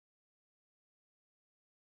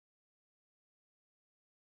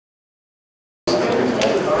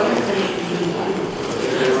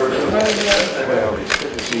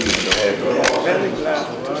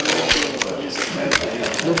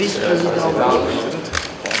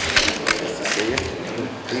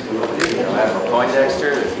Admiral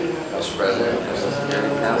Poindexter, Vice President, National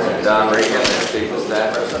Security Council, Don Reagan, the Chief of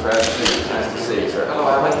Staff, Mr. President. Nice to see you, sir. Hello,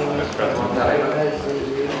 Alan. Mr. President. How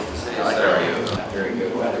are you? Very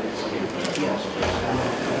good.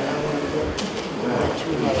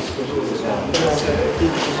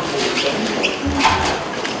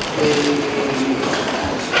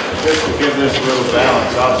 Just to give this a little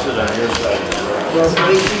balance, I'll sit on your side of the room.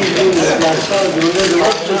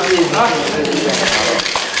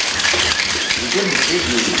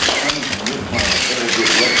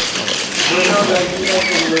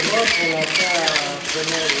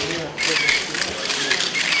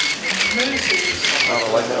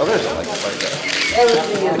 Oh, there's like that.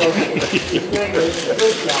 Everything is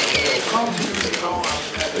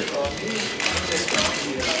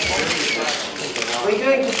We're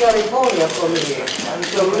going to California from here,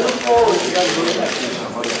 so we look forward to that election.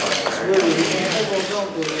 Really, we can have a talk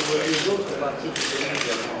to the results about it.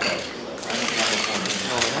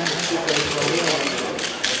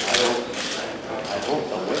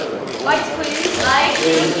 Lights, please. Lights.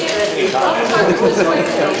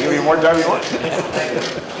 Give me more time you want.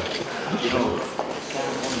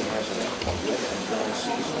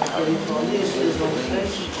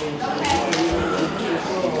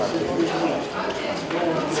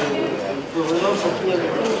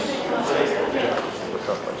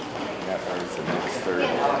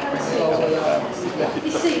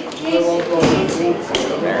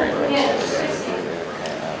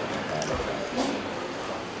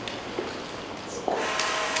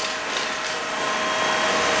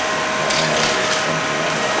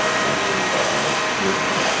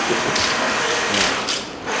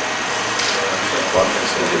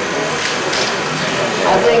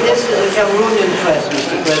 I think this is a Cameroonian press,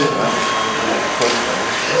 Mr. President.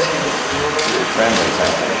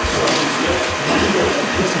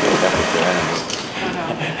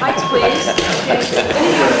 Lights, please.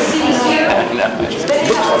 City's here.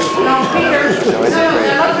 No, Peter.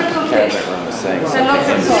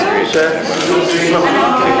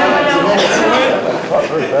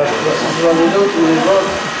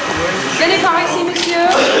 Venez par ici, monsieur.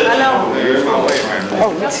 Alors.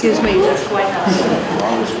 Oh, excuse me.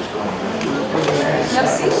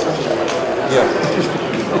 Merci. Yeah.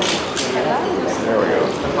 There we go.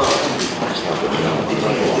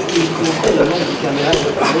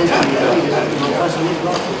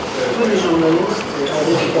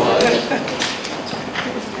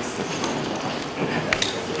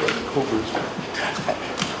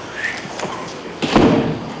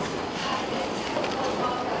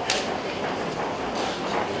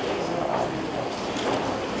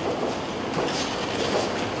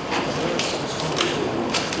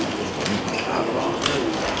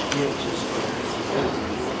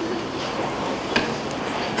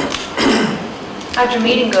 How'd your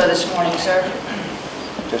meeting go this morning, sir?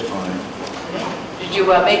 Just fine. Did you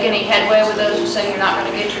make any headway with those who say you're not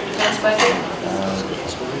going to get your defense budget?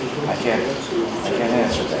 I can't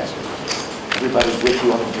answer that. Everybody's with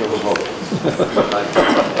you until the vote.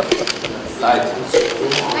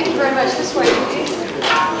 Thank you very much. This way, please.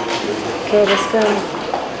 Okay, let's go.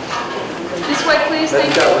 This way, please.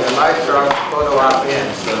 Thank you. The mics are on photo op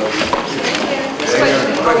in, so. This way,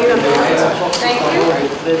 please. Thank you.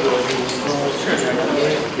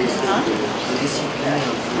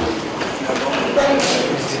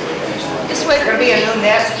 This way, Going to be a new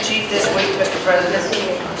NASA chief this week, Mr. President.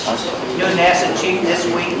 New NASA chief this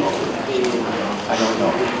week. I don't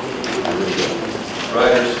know. I really don't.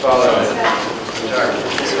 Riders follow.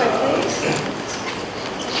 This way, please.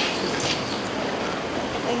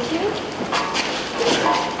 Thank you.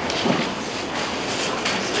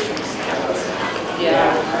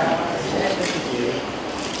 Yeah.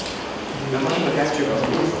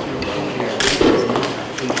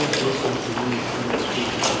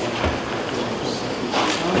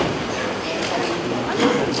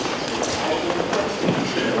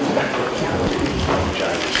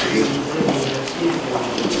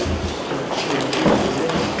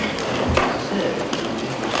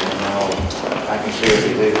 I can say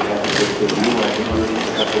every day we have a good view. I think we were a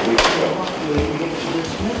couple of weeks ago.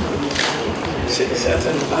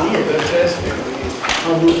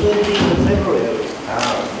 On the 13th of February.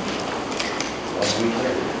 1 week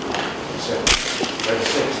later.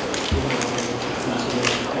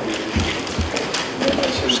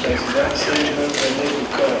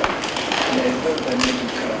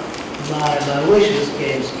 My wishes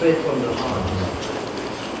came straight from the heart.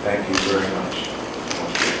 Thank you very much.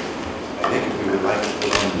 I think if we would like to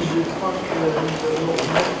put on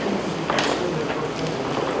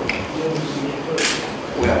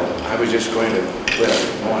well, I I was just going to, well,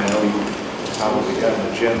 I know you probably got an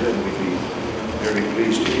agenda and we'd be very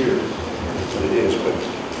pleased to hear what it is, but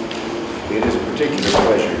it is a particular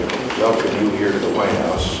pleasure to welcome you here to the White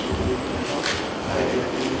House. I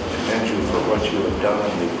commend you for what you have done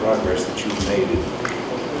and the progress that you've made in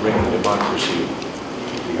bringing democracy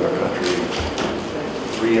to your country,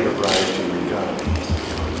 free enterprise to your economy.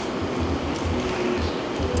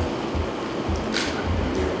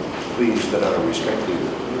 We're pleased that our respective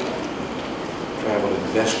travel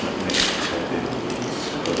investment missions have been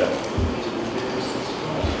put up.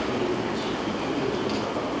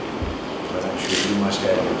 But I'm sure you must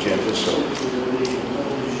have an agenda, so.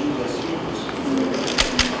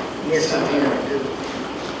 Yes, I do.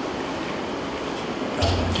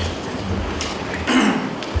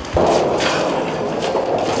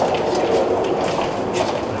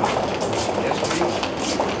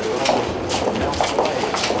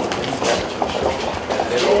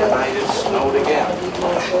 Overnight it snowed again.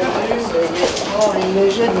 Oh, il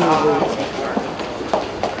neige de nouveau.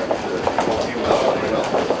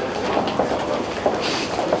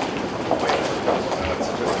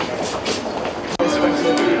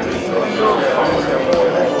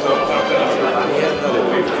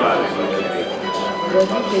 Il a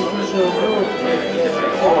dit quelque chose d'autre.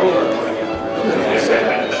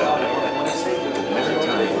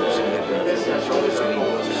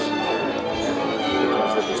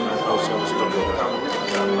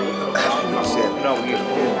 No, we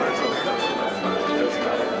perform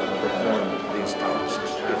these tasks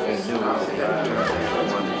if we knew that the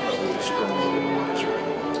one was strong in Israel.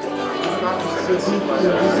 C'est dit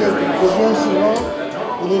qu'il disait que bien souvent,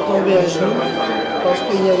 il est tombé à genoux parce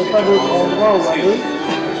qu'il n'y avait pas d'autre endroit où aller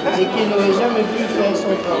et qu'il n'aurait jamais pu faire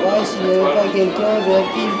son travail s'il n'y avait pas quelqu'un vers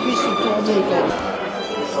qui il puisse se tourner quand même.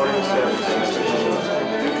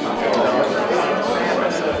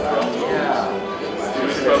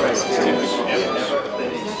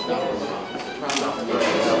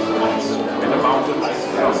 In the mountains, this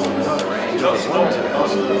house, living.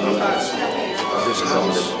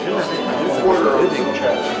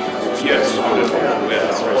 Yes,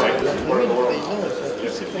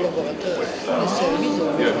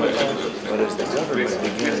 but as the government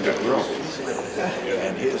began to grow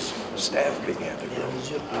and his staff began to grow,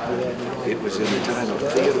 it was in the time of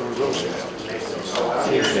Theodore Roosevelt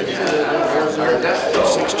that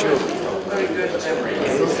 6 children.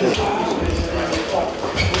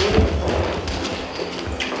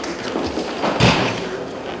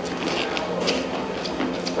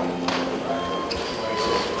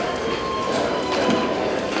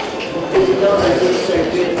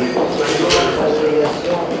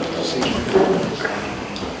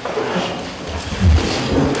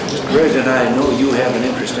 Mr. President, I know you have an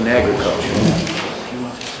interest in agriculture,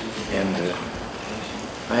 and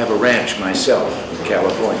I have a ranch myself in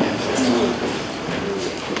California.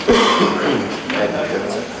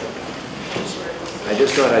 I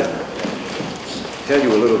just thought I'd tell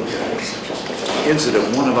you a little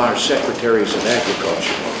incident. One of our secretaries of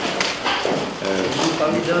agriculture,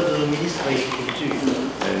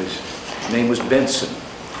 his name was Benson,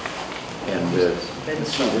 and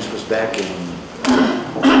this was back in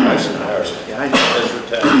Eisenhower.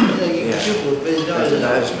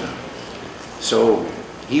 So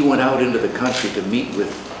he went out into the country to meet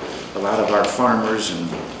with a lot of our farmers and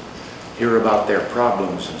hear about their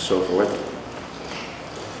problems and so forth.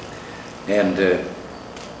 And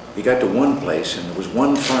he got to one place, and there was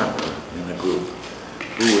one farmer in the group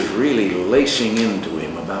who was really lacing into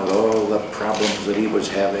him about all the problems that he was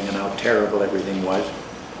having and how terrible everything was.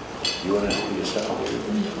 You want to stop?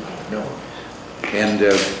 No. And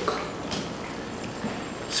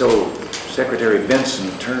so Secretary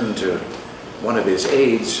Benson turned to one of his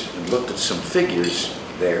aides and looked at some figures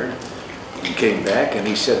there and came back and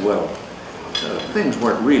he said, well, things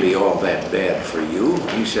weren't really all that bad for you.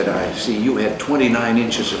 He said, I see you had 29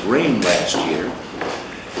 inches of rain last year.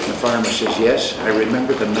 And the farmer says, yes, I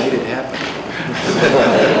remember the night it happened.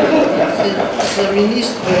 Ce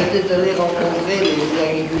ministre était allé rencontrer les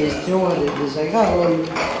agriculteurs et les agrariens.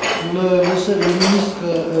 Le ministre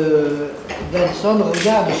Benson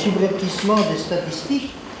regarde subrepticement des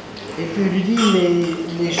statistiques et puis lui dit, mais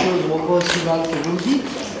les choses vont pas aussi mal que vous dites.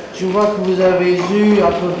 Je vois que vous avez eu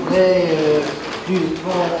à peu près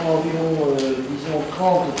environ, disons,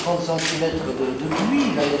 30 cm de pluie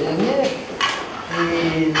l'année dernière.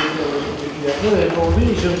 Et il a répondu,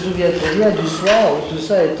 je me souviens très bien du soir où tout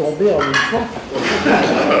ça est tombé en une fois.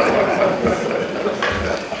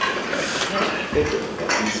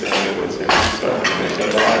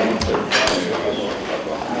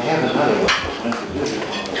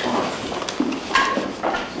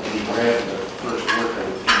 read the first work of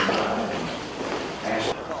the team and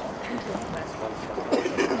asked.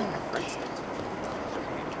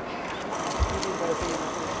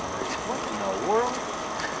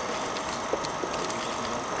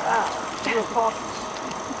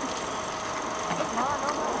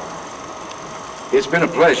 It's been a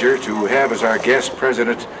pleasure to have as our guest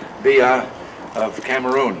President Biya of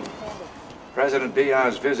Cameroon. President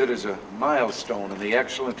Biya's visit is a milestone in the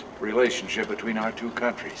excellent relationship between our two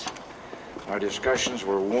countries. Our discussions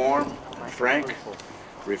were warm and frank,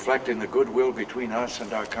 reflecting the goodwill between us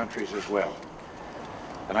and our countries as well.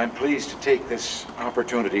 And I'm pleased to take this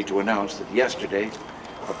opportunity to announce that yesterday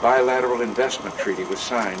a bilateral investment treaty was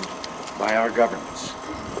signed by our governments.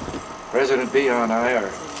 President Biya and I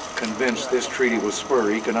are convinced this treaty will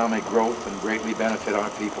spur economic growth and greatly benefit our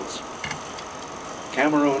peoples.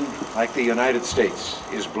 Cameroon, like the United States,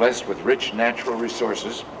 is blessed with rich natural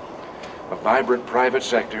resources, a vibrant private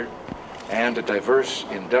sector, and a diverse,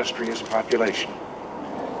 industrious population.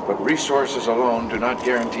 But resources alone do not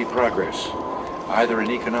guarantee progress, either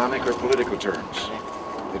in economic or political terms.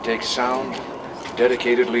 It takes sound,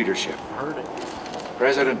 dedicated leadership.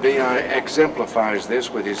 President Biya exemplifies this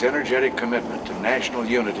with his energetic commitment to national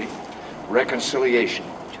unity, reconciliation,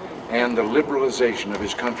 and the liberalization of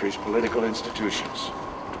his country's political institutions.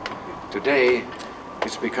 Today,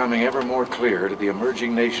 it's becoming ever more clear to the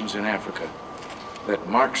emerging nations in Africa that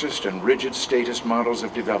Marxist and rigid statist models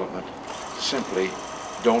of development simply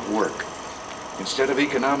don't work. Instead of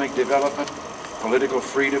economic development, political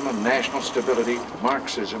freedom, and national stability,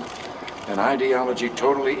 Marxism, an ideology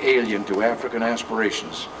totally alien to African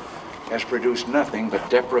aspirations, has produced nothing but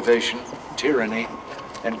deprivation, tyranny,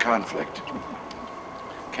 and conflict.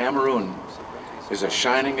 Cameroon is a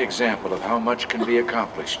shining example of how much can be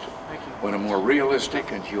accomplished when a more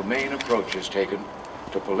realistic and humane approach is taken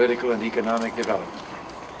to political and economic development.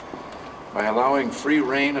 By allowing free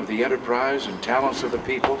rein of the enterprise and talents of the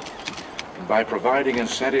people, and by providing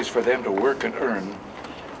incentives for them to work and earn,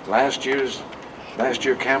 last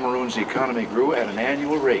year Cameroon's economy grew at an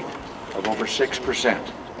annual rate of over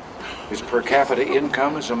 6%. Its per capita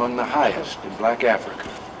income is among the highest in Black Africa.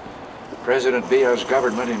 President Biya's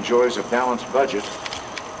government enjoys a balanced budget,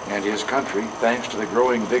 and his country, thanks to the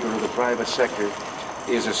growing vigor of the private sector,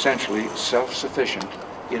 is essentially self-sufficient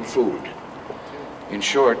in food. In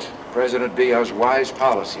short, President Biya's wise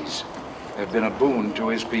policies have been a boon to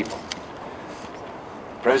his people.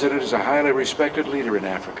 The President is a highly respected leader in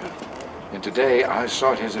Africa, and today I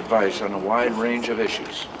sought his advice on a wide range of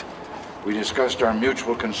issues. We discussed our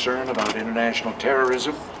mutual concern about international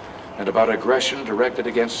terrorism and about aggression directed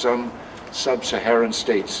against some sub-Saharan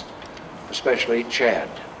states, especially Chad.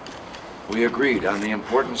 We agreed on the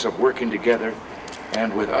importance of working together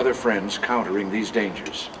and with other friends countering these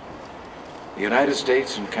dangers. The United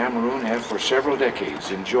States and Cameroon have for several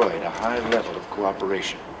decades enjoyed a high level of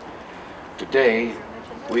cooperation. Today,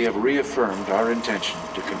 we have reaffirmed our intention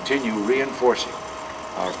to continue reinforcing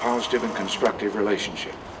our positive and constructive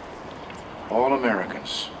relationship. All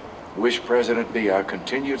Americans wish President Biya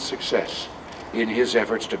continued success in his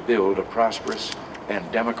efforts to build a prosperous and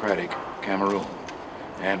democratic Cameroon,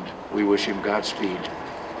 and we wish him Godspeed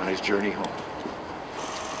on his journey home.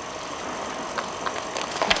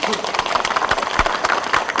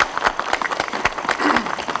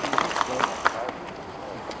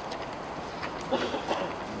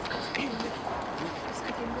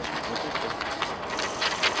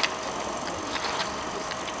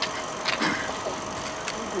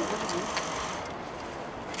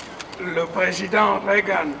 Le président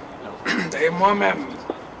Reagan et moi-même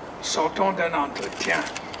sortons d'un entretien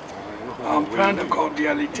empreint de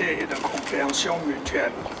cordialité et de compréhension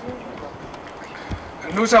mutuelle.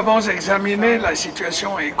 Nous avons examiné la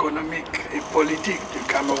situation économique et politique du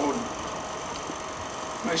Cameroun.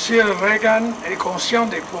 Monsieur Reagan est conscient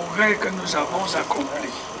des progrès que nous avons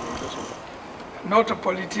accomplis. Notre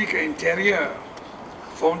politique intérieure,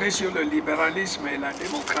 fondée sur le libéralisme et la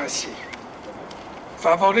démocratie,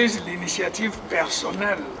 favorise l'initiative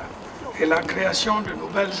personnelle et la création de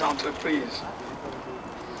nouvelles entreprises.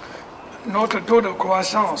 Notre taux de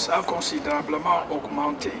croissance a considérablement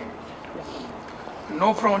augmenté.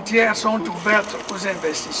 Nos frontières sont ouvertes aux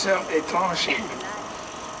investisseurs étrangers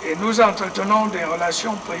et nous entretenons des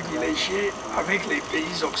relations privilégiées avec les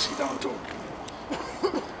pays occidentaux.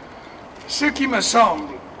 Ce qui me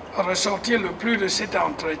semble ressortir le plus de cet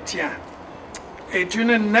entretien est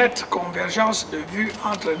une nette convergence de vues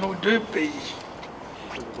entre nos deux pays.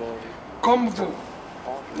 Comme vous,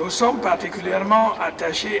 nous sommes particulièrement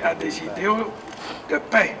attachés à des idéaux de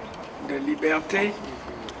paix, de liberté,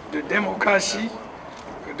 de démocratie,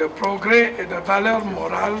 de progrès et de valeurs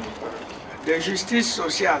morales, de justice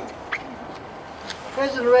sociale.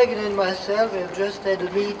 President Reagan and myself have just had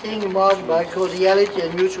a meeting marked by cordiality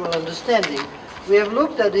and mutual understanding. We have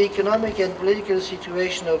looked at the economic and political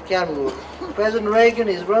situation of Cameroon. President Reagan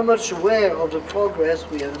is very much aware of the progress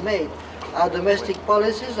we have made. Our domestic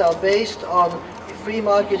policies are based on free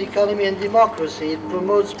market economy and democracy. It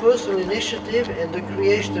promotes personal initiative and the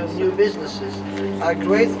creation of new businesses. Our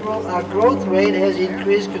growth rate has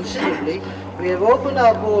increased considerably. We have opened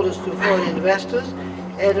our borders to foreign investors,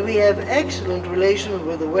 and we have excellent relations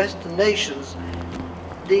with the Western nations.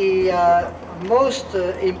 The most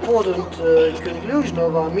important conclusion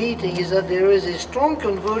of our meeting is that there is a strong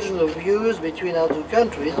convergence of views between our two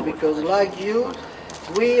countries, because like you,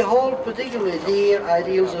 we hold particularly dear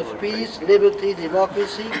ideals of peace, liberty,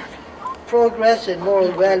 democracy, progress and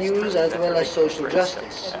moral values, as well as social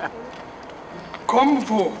justice. Comme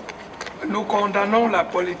vous, nous condamnons la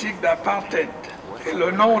politique d'apartheid et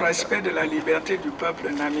le non-respect de la liberté du peuple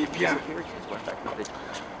namibien.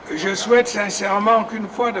 Je souhaite sincèrement qu'une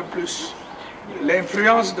fois de plus,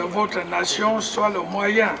 l'influence de votre nation soit le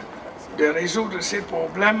moyen de résoudre ces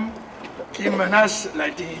problèmes qui menacent la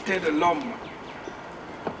dignité de l'homme.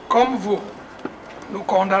 Comme vous, nous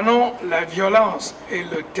condamnons la violence et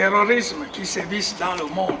le terrorisme qui sévissent dans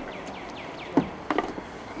le monde.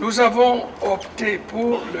 Nous avons opté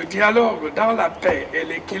pour le dialogue dans la paix et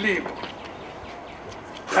l'équilibre.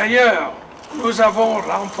 D'ailleurs, nous avons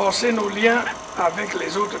renforcé nos liens avec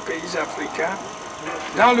les autres pays africains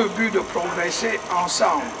dans le but de progresser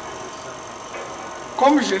ensemble.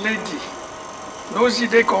 Comme je l'ai dit, nos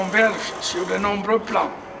idées convergent sur de nombreux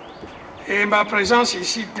plans et ma présence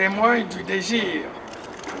ici témoigne du désir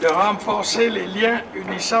de renforcer les liens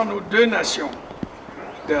unissant nos deux nations,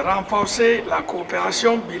 de renforcer la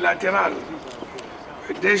coopération bilatérale.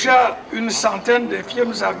 Déjà, une centaine de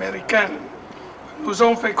firmes américaines nous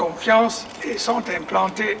ont fait confiance et sont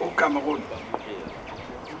implantées au Cameroun.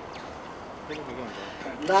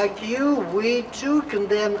 Like you, we too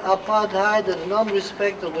condemn apartheid and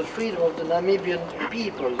non-respect of the freedom of the Namibian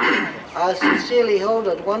people. I sincerely hope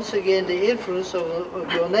that once again the influence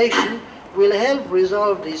of your nation will help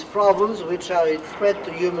resolve these problems which are a threat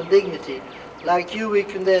to human dignity. Like you, we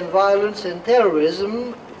condemn violence and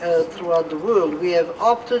terrorism throughout the world. We have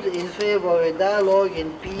opted in favor of a dialogue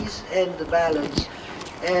in peace and balance.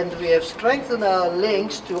 And we have strengthened our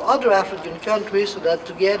links to other African countries so that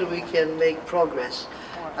together we can make progress.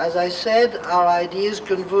 As I said, our ideas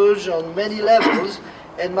converge on many levels,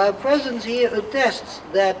 and my presence here attests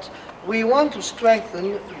that we want to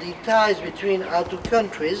strengthen the ties between our two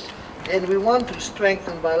countries, and we want to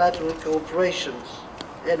strengthen bilateral cooperations.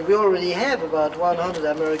 And we already have about 100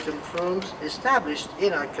 American firms established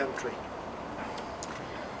in our country.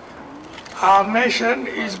 Our nation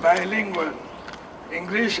is bilingual,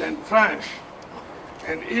 English and French,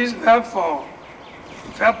 and is therefore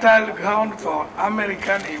fertile ground for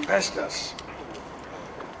American investors.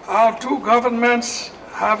 Our two governments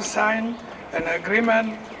have signed an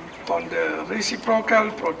agreement on the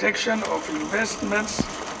reciprocal protection of investments,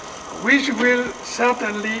 which will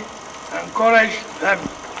certainly encourage them.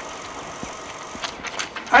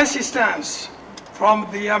 Assistance from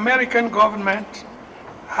the American government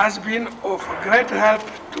has been of great help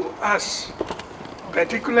to us,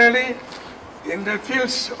 particularly in the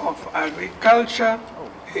fields of agriculture,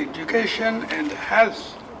 education, and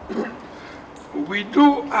health. We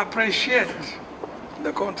do appreciate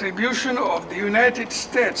the contribution of the United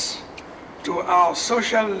States to our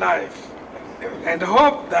social life and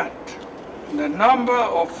hope that the number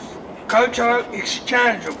of cultural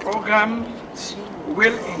exchange programs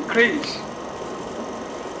will increase.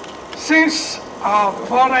 Since our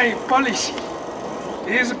foreign policy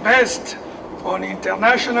is based on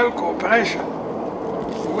international cooperation,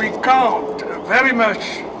 we count very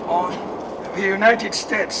much on the United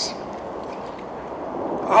States.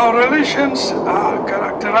 Our relations are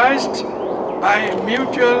characterized by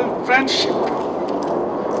mutual friendship.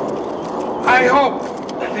 I hope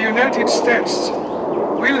that the United States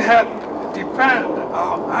will help defend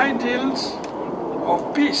our ideals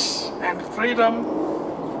of peace and freedom,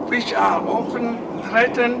 which are often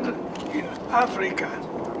threatened in Africa.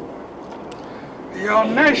 Your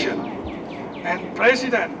nation and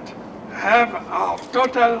President have our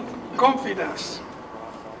total confidence.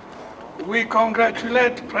 We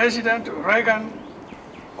congratulate President Reagan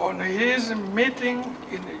on his meeting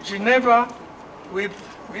in Geneva with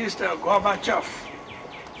Mr. Gorbachev.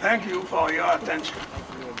 Thank you for your attention.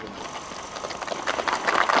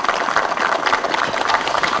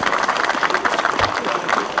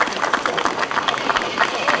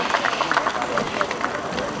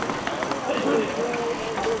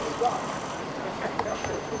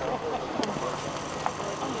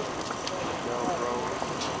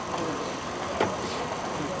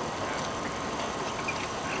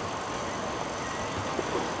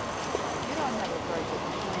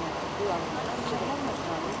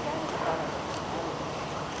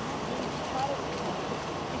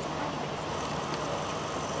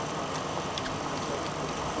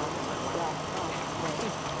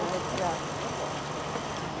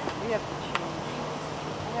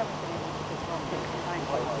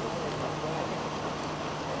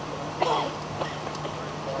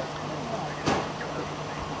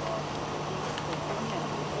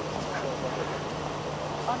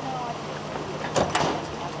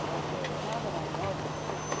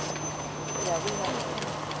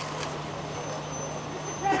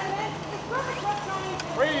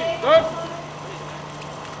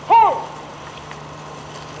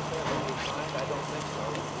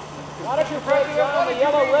 Why don't you take down the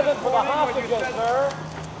yellow ribbon for the hostages, sir?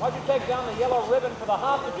 Why don't you take down the yellow ribbon for the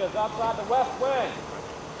hostages outside the west wing?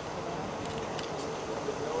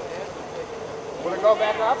 Will it go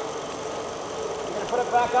back up? You gonna put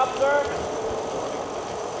it back up, sir?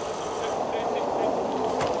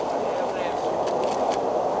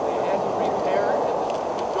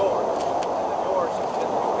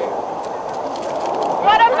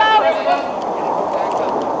 What about...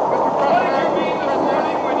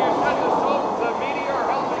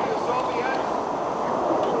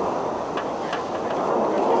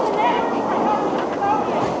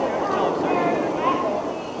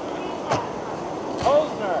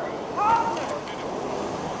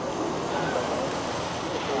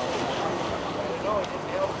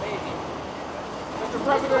 Mr.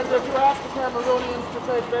 President, did you ask the Cameroonians to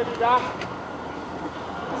take baby back?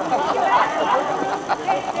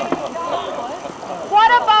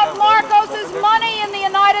 What about Marcos's money in the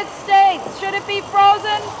United States? Should it be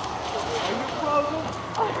frozen? Are you frozen?